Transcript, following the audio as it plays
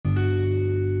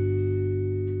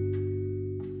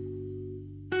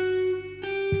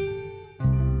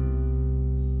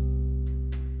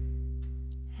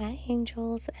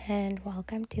angels, and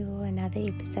welcome to another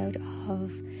episode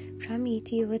of From Me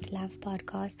to You with Love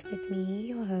podcast with me,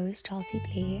 your host, Chelsea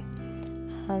Blair.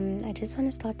 I just want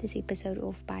to start this episode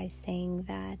off by saying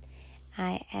that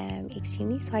I am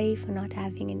extremely sorry for not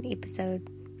having an episode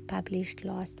published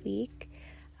last week.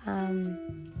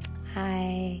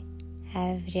 I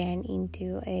have ran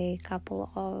into a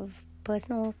couple of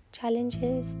personal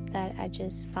challenges that I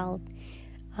just felt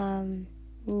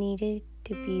needed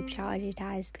to be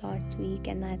prioritized last week,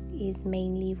 and that is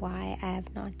mainly why I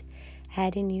have not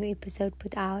had a new episode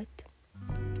put out.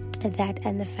 That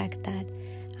and the fact that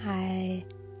I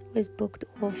was booked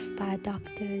off by a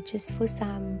doctor just for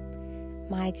some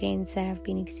migraines that I've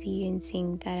been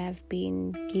experiencing that have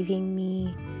been giving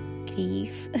me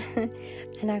grief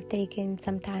and I've taken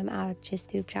some time out just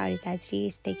to prioritize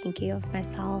rest, taking care of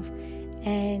myself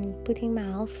and putting my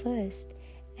health first.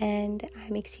 And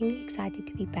I'm extremely excited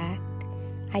to be back.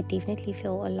 I definitely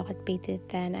feel a lot better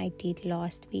than I did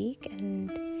last week. And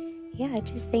yeah,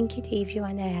 just thank you to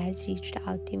everyone that has reached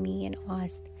out to me and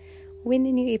asked when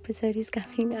the new episode is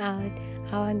coming out,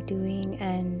 how I'm doing,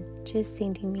 and just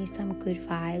sending me some good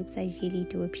vibes. I really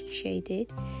do appreciate it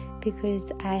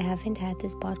because I haven't had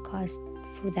this podcast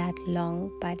for that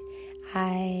long, but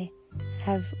I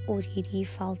have already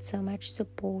felt so much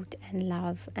support and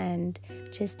love and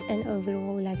just an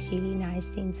overall really nice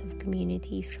sense of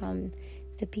community from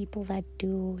the people that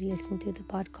do listen to the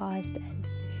podcast and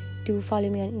do follow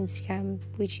me on Instagram,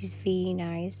 which is very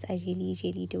nice. I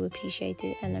really do appreciate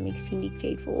it, and I'm extremely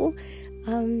grateful.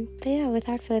 But yeah,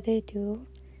 without further ado,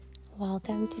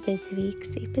 welcome to this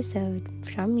week's episode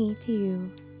From Me to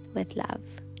You with Love.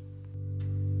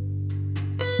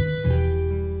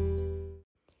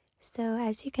 So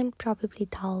as you can probably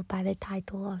tell by the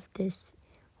title of this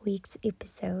week's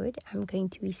episode, I'm going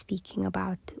to be speaking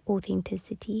about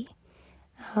authenticity.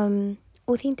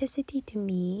 Authenticity to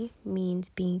me means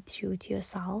being true to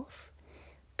yourself,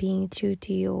 being true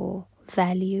to your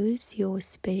values, your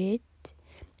spirit,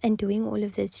 and doing all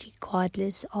of this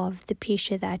regardless of the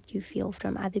pressure that you feel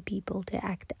from other people to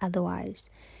act otherwise.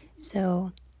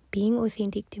 So being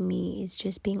authentic to me is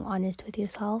just being honest with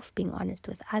yourself, being honest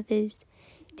with others,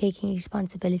 taking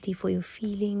responsibility for your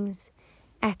feelings,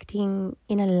 acting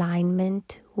in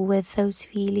alignment with those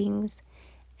feelings.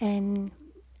 And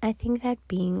I think that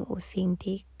being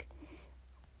authentic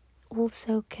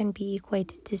also can be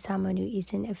equated to someone who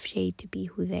isn't afraid to be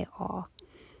who they are.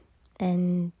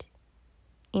 And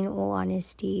in all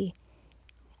honesty,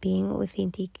 being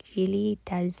authentic really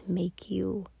does make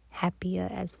you happier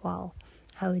as well,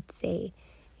 I would say.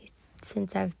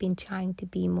 Since I've been trying to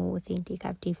be more authentic,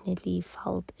 I've definitely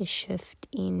felt a shift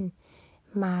in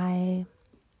my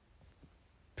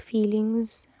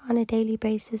feelings on a daily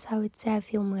basis. I would say I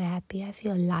feel more happy, I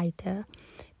feel lighter,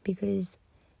 because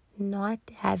not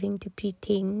having to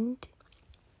pretend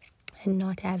and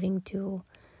not having to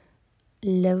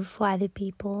live for other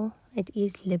people, it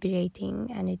is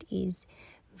liberating and it is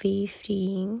very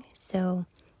freeing. So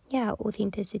yeah,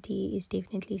 authenticity is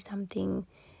definitely something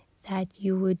that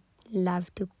you would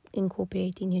love to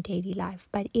incorporate in your daily life.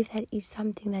 But if that is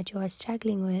something that you are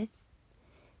struggling with,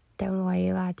 don't worry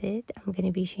about it. I'm going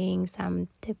to be sharing some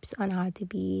tips on how to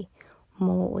be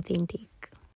more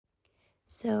authentic.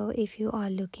 So if you are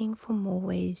looking for more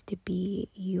ways to be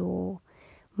your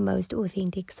most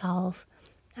authentic self,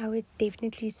 I would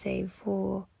definitely say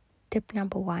for tip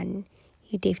number 1,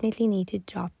 you definitely need to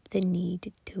drop the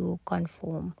need to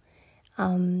conform.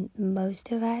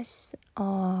 Most of us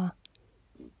are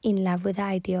in love with the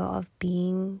idea of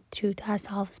being true to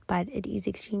ourselves, but it is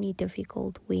extremely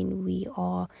difficult when we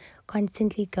are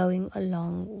constantly going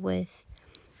along with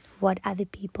what other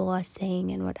people are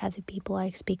saying and what other people are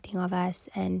expecting of us.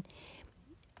 And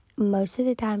most of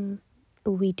the time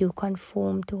we do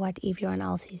conform to what everyone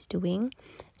else is doing,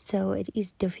 so it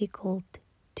is difficult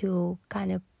to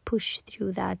kind of push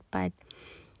through that. But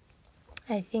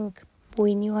I think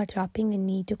when you are dropping the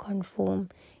need to conform,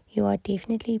 you are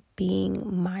definitely being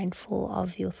mindful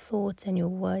of your thoughts and your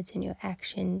words and your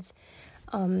actions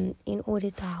in order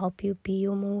to help you be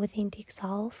your more authentic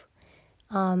self.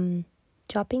 Dropping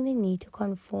the need to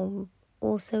conform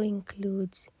also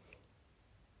includes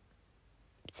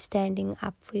standing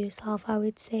up for yourself, I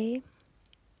would say,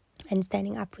 and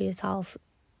standing up for yourself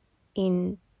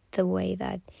in the way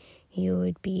that you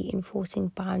would be enforcing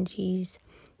boundaries,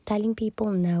 telling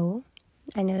people no.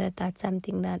 I know that that's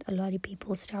something that a lot of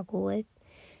people struggle with.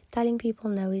 Telling people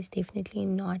no is definitely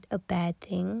not a bad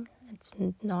thing. It's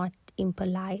not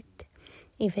impolite.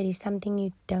 If it is something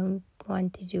you don't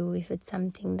want to do, if it's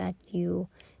something that you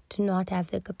do not have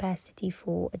the capacity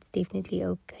for, it's definitely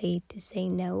okay to say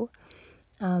no.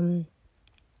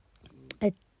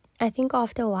 I think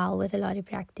after a while, with a lot of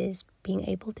practice, being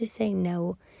able to say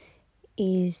no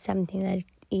is something that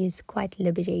is quite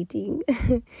liberating.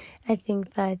 I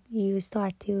think that you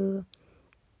start to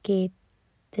get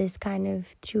this kind of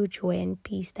true joy and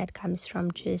peace that comes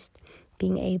from just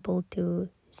being able to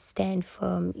stand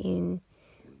firm in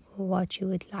what you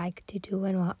would like to do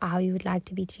and how you would like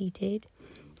to be treated.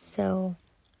 So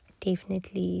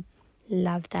definitely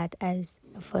love that as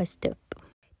a first tip.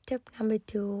 Tip number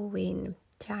 2 when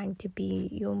trying to be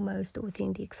your most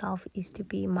authentic self is to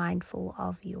be mindful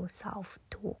of your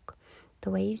self-talk.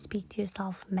 The way you speak to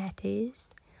yourself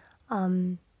matters.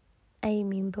 I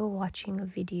remember watching a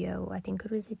video, I think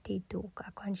it was a TED Talk, I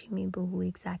can't remember who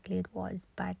exactly it was,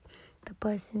 but the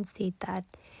person said that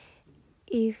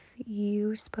if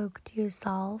you spoke to your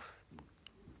friends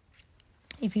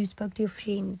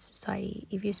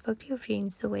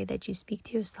the way that you speak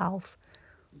to yourself,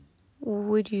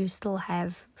 would you still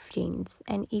have friends?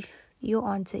 And if your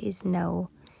answer is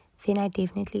no, then I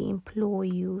definitely implore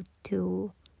you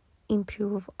to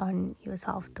improve on your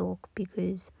self-talk,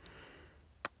 because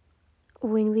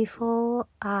when we fill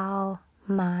our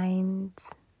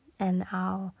minds and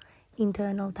our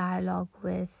internal dialogue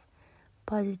with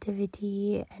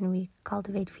positivity and we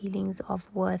cultivate feelings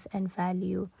of worth and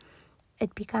value,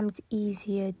 it becomes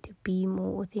easier to be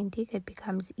more authentic. It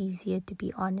becomes easier to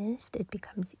be honest. It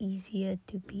becomes easier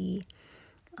to be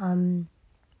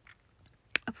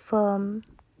firm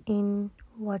in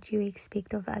what you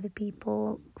expect of other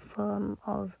people, firm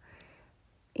of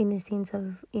in the sense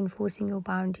of enforcing your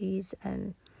boundaries,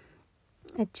 and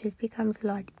it just becomes a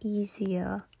lot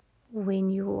easier when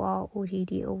you are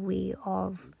already aware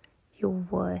of your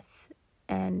worth,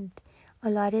 and a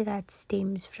lot of that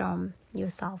stems from your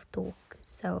self-talk.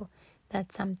 So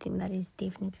that's something that is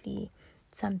definitely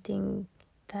something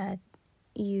that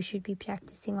you should be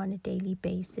practicing on a daily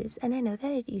basis. And I know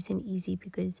that it isn't easy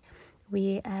because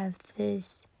we have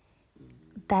this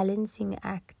balancing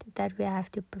act that we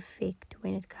have to perfect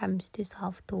when it comes to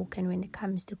self-talk and when it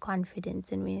comes to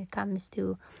confidence and when it comes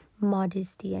to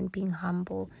modesty and being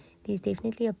humble. There's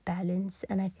definitely a balance,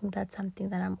 and I think that's something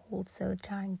that I'm also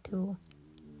trying to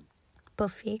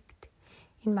perfect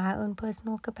in my own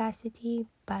personal capacity.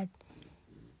 But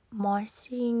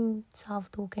mastering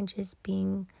self-talk and just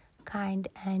being kind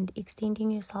and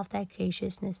extending yourself that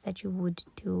graciousness that you would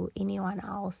to anyone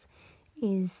else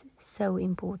is so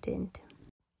important.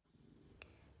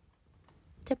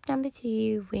 Tip number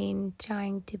 3 when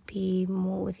trying to be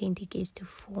more authentic is to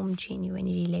form genuine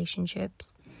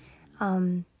relationships.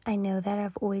 I know that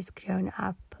I've always grown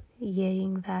up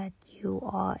hearing that you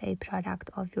are a product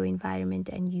of your environment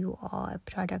and you are a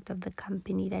product of the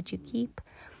company that you keep.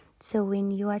 So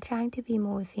when you are trying to be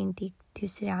more authentic, to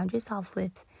surround yourself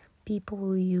with people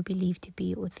who you believe to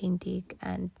be authentic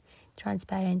and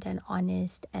transparent and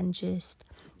honest and just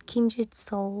kindred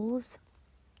souls,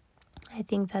 I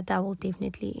think that will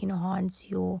definitely enhance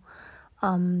your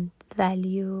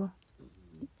value.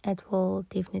 It will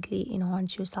definitely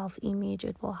enhance your self-image.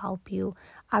 It will help you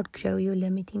outgrow your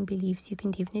limiting beliefs. You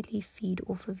can definitely feed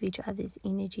off of each other's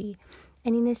energy.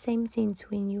 And in the same sense,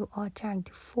 when you are trying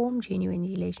to form genuine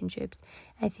relationships,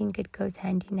 I think it goes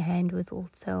hand in hand with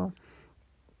also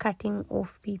cutting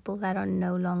off people that are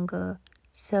no longer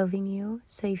serving you.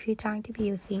 So if you're trying to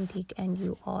be authentic and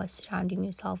you are surrounding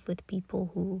yourself with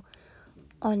people who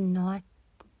are not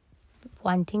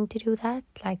wanting to do that,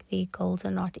 like their goals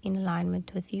are not in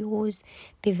alignment with yours,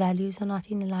 their values are not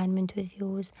in alignment with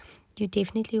yours, you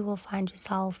definitely will find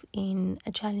yourself in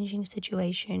a challenging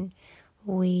situation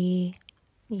where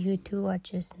you two are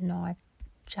just not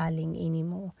gelling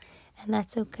anymore. And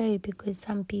that's okay, because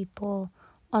some people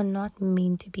are not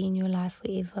meant to be in your life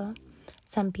forever.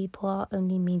 Some people are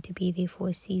only meant to be there for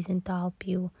a season to help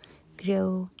you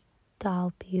grow, to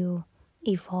help you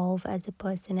evolve as a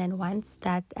person. And once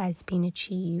that has been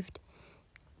achieved,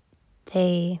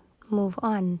 they move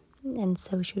on, and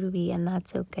so should we, and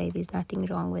that's okay. There's nothing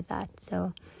wrong with that.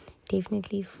 So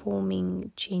definitely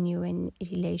forming genuine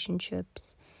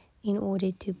relationships in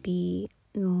order to be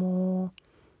more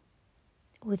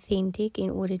authentic, in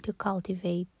order to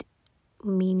cultivate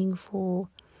meaningful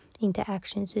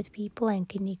interactions with people and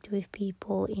connect with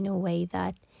people in a way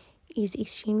that is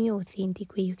extremely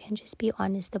authentic, where you can just be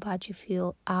honest about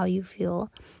how you feel,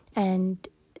 and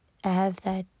have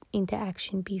that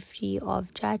interaction be free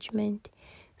of judgment,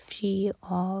 free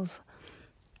of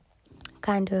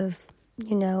kind of,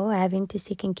 having to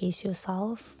second guess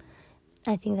yourself.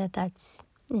 I think that that's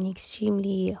an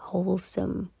extremely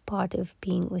wholesome part of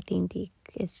being authentic.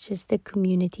 It's just the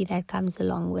community that comes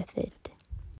along with it.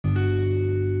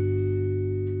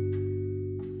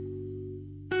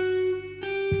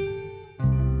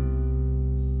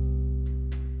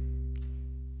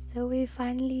 So we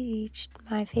finally reached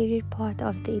my favorite part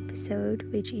of the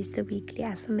episode, which is the weekly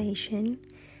affirmation.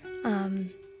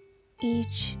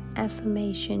 Each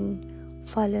affirmation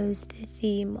follows the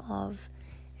theme of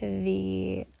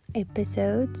the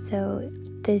episode. So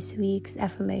this week's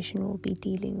affirmation will be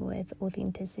dealing with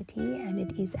authenticity, and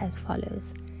it is as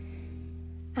follows.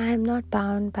 I am not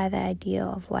bound by the idea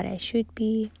of what I should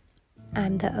be.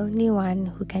 I'm the only one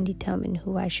who can determine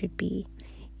who I should be.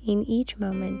 In each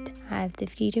moment, I have the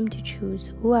freedom to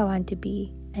choose who I want to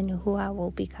be and who I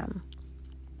will become.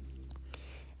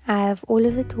 I have all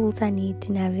of the tools I need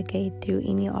to navigate through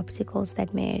any obstacles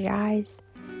that may arise.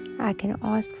 I can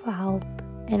ask for help,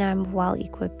 and I'm well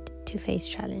equipped to face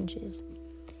challenges.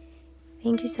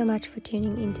 Thank you so much for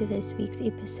tuning into this week's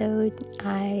episode.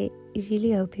 I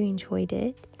really hope you enjoyed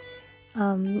it.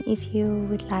 If you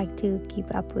would like to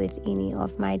keep up with any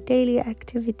of my daily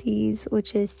activities or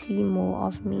just see more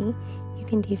of me, you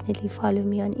can definitely follow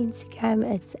me on Instagram.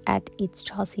 It's at It's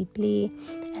Chelsea Play,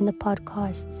 and the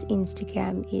podcast's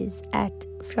Instagram is at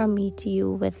From Me to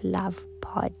You with Love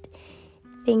Pod.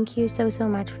 Thank you so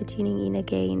much for tuning in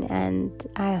again, and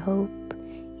I hope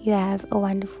you have a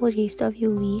wonderful rest of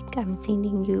your week. I'm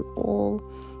sending you all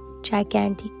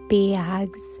gigantic bear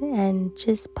hugs and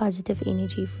just positive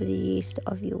energy for the rest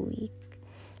of your week.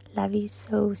 Love you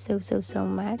so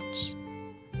much.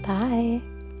 Bye.